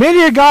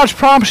 Many of God's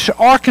promises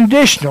are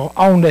conditional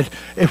on that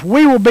if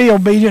we will be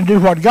obedient and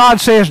do what God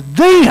says,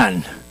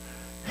 then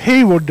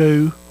he will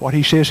do what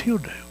he says he'll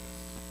do.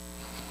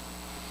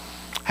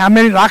 How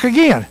many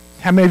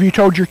of you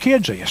told your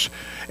kids this?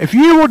 If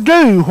you will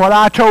do what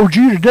I told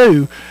you to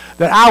do,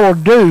 then I will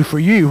do for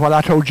you what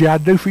I told you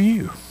I'd do for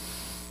you.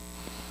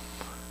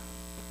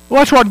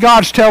 Well, that's what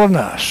God's telling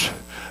us.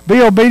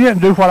 Be obedient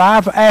and do what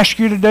I've asked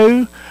you to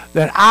do,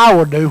 then I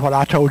will do what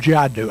I told you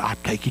I'd do. I'll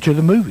take you to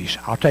the movies.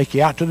 I'll take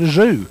you out to the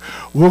zoo.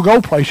 We'll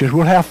go places.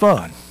 We'll have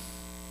fun.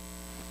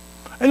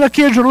 And the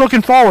kids are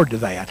looking forward to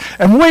that.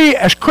 And we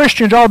as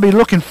Christians ought to be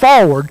looking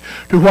forward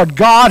to what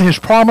God has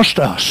promised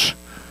us.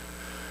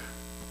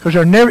 Because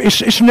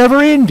it's never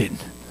ending.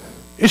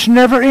 It's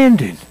never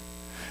ending.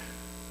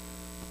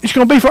 It's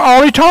going to be for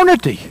all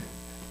eternity.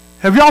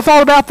 Have y'all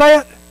thought about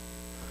that?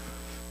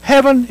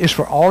 Heaven is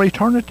for all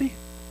eternity.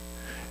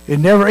 It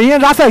never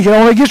ends. I think it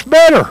only gets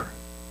better.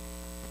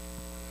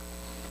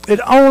 It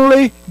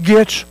only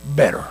gets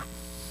better.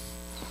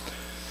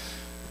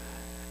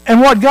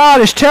 And what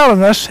God is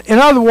telling us, in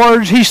other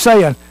words, he's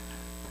saying,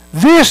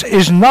 this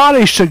is not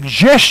a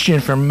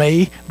suggestion from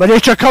me, but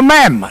it's a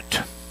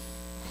commandment.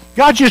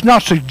 God's just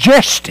not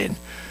suggesting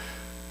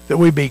that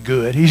we be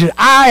good. He said,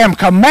 I am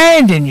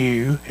commanding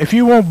you, if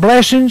you want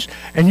blessings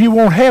and you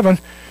want heaven,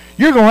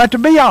 you're going to have to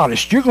be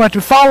honest. You're going to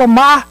have to follow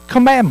my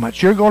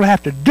commandments. You're going to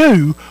have to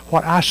do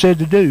what I said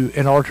to do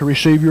in order to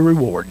receive your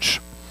rewards.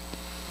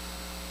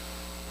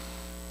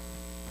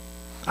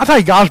 I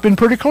think God's been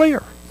pretty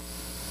clear.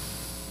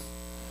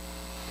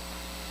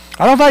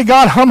 I don't think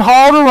God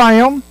hum-hawed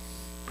around.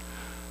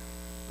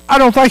 I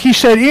don't think he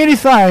said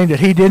anything that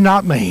he did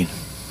not mean.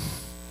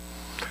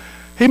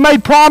 He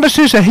made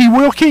promises that he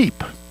will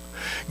keep.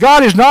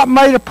 God has not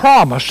made a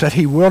promise that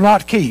he will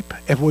not keep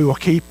if we will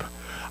keep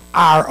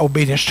our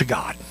obedience to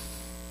God.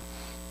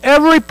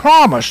 Every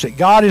promise that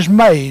God has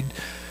made,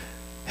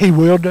 he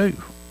will do.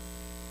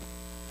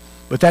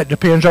 But that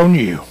depends on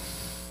you,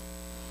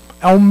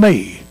 on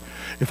me.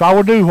 If I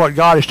will do what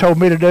God has told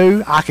me to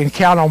do, I can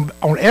count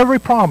on every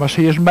promise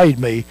he has made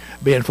me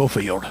being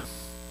fulfilled.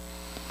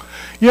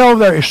 You know,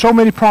 there are so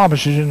many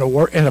promises in the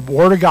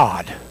Word of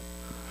God.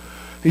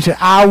 He said,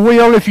 I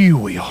will if you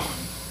will.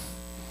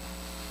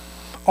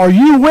 Are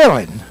you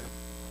willing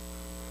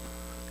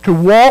to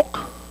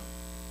walk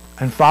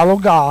and follow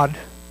God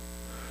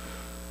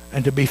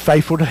and to be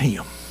faithful to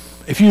him?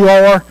 If you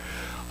are,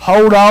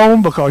 hold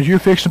on, because you're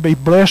fixing to be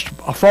blessed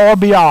far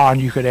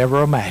beyond you could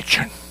ever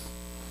imagine.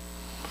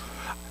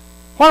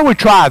 Why don't we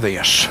try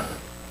this?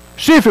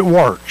 See if it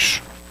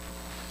works.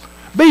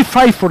 Be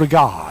faithful to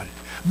God.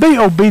 Be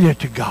obedient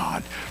to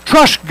God.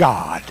 Trust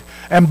God.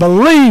 And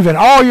believe in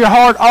all your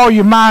heart, all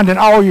your mind, and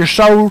all your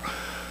soul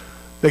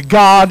that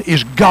God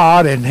is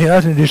God and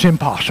nothing is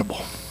impossible.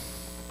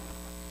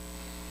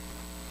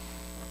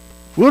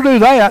 We'll do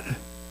that.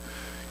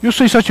 You'll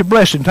see such a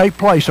blessing take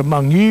place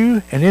among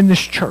you and in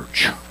this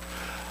church.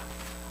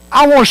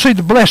 I want to see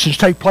the blessings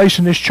take place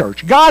in this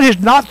church. God is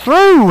not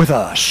through with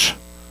us.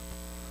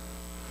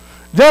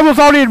 The devil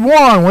thought he had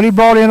won when he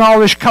brought in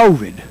all this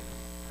COVID.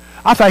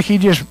 I think he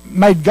just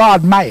made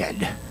God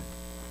mad.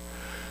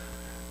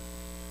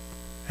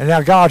 And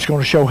now God's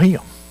going to show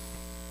him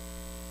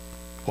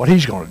what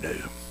he's going to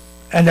do.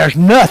 And there's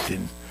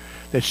nothing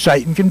that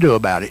Satan can do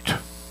about it.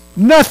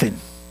 Nothing.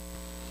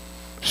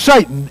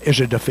 Satan is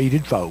a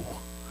defeated foe.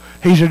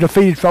 He's a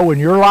defeated foe in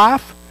your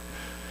life.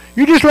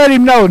 You just let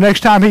him know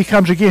next time he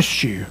comes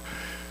against you.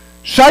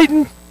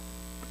 Satan,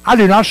 I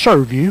do not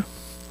serve you.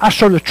 I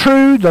serve the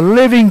true, the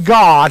living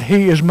God.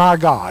 He is my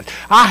God.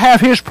 I have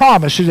his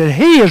promises that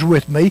he is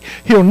with me.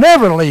 He'll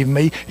never leave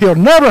me. He'll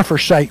never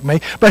forsake me.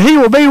 But he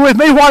will be with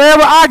me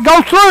whatever I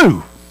go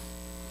through.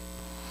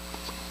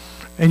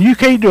 And you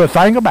can't do a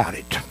thing about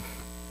it.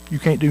 You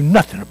can't do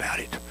nothing about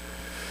it.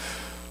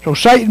 So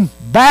Satan,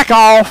 back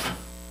off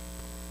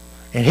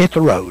and hit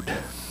the road.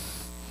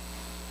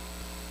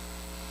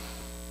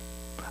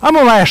 I'm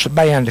going to ask the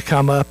band to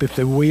come up if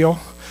they will.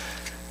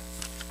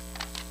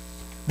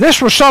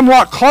 This was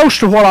somewhat close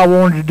to what I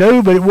wanted to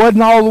do, but it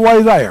wasn't all the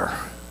way there.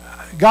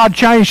 God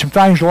changed some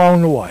things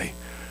along the way.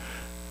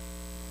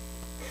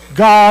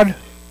 God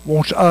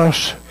wants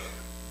us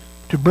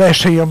to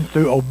bless him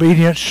through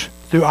obedience,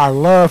 through our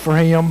love for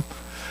him.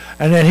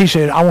 And then he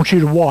said, I want you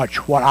to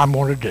watch what I'm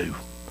going to do.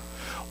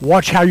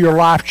 Watch how your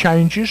life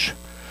changes.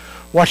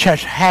 Watch what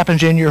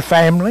happens in your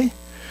family.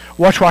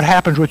 Watch what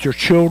happens with your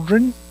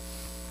children.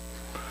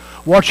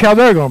 Watch how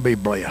they're going to be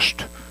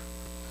blessed.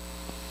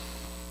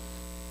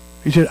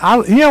 He said,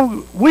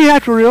 we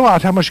have to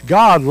realize how much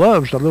God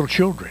loves the little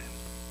children.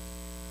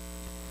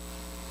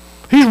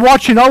 He's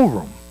watching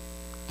over them.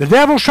 The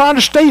devil's trying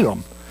to steal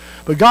them,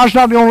 but God's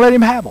not going to let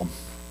him have them.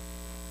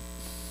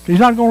 He's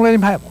not going to let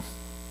him have them.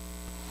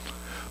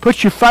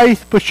 Put your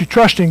faith, put your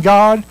trust in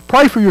God.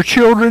 Pray for your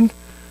children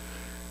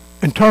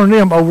and turn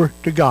them over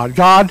to God.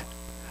 God,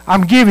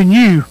 I'm giving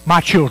you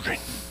my children.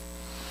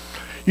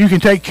 You can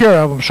take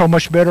care of them so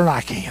much better than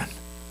I can.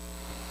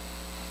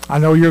 I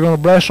know you're going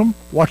to bless them,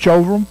 watch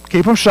over them,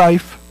 keep them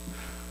safe.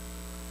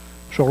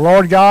 So,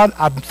 Lord God,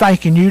 I'm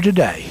thanking you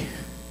today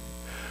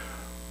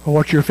for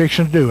what you're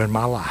fixing to do in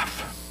my life.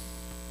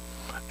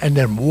 And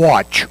then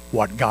watch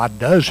what God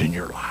does in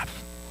your life.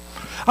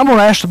 I'm going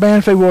to ask the band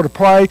if they will to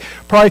pray.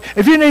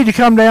 If you need to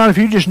come down, if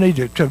you just need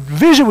to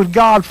visit with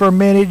God for a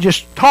minute,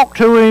 just talk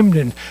to him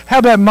and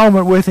have that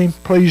moment with him,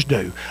 please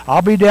do.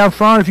 I'll be down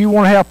front. If you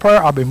want to have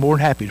prayer, I'll be more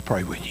than happy to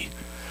pray with you.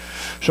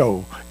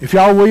 So if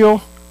y'all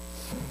will,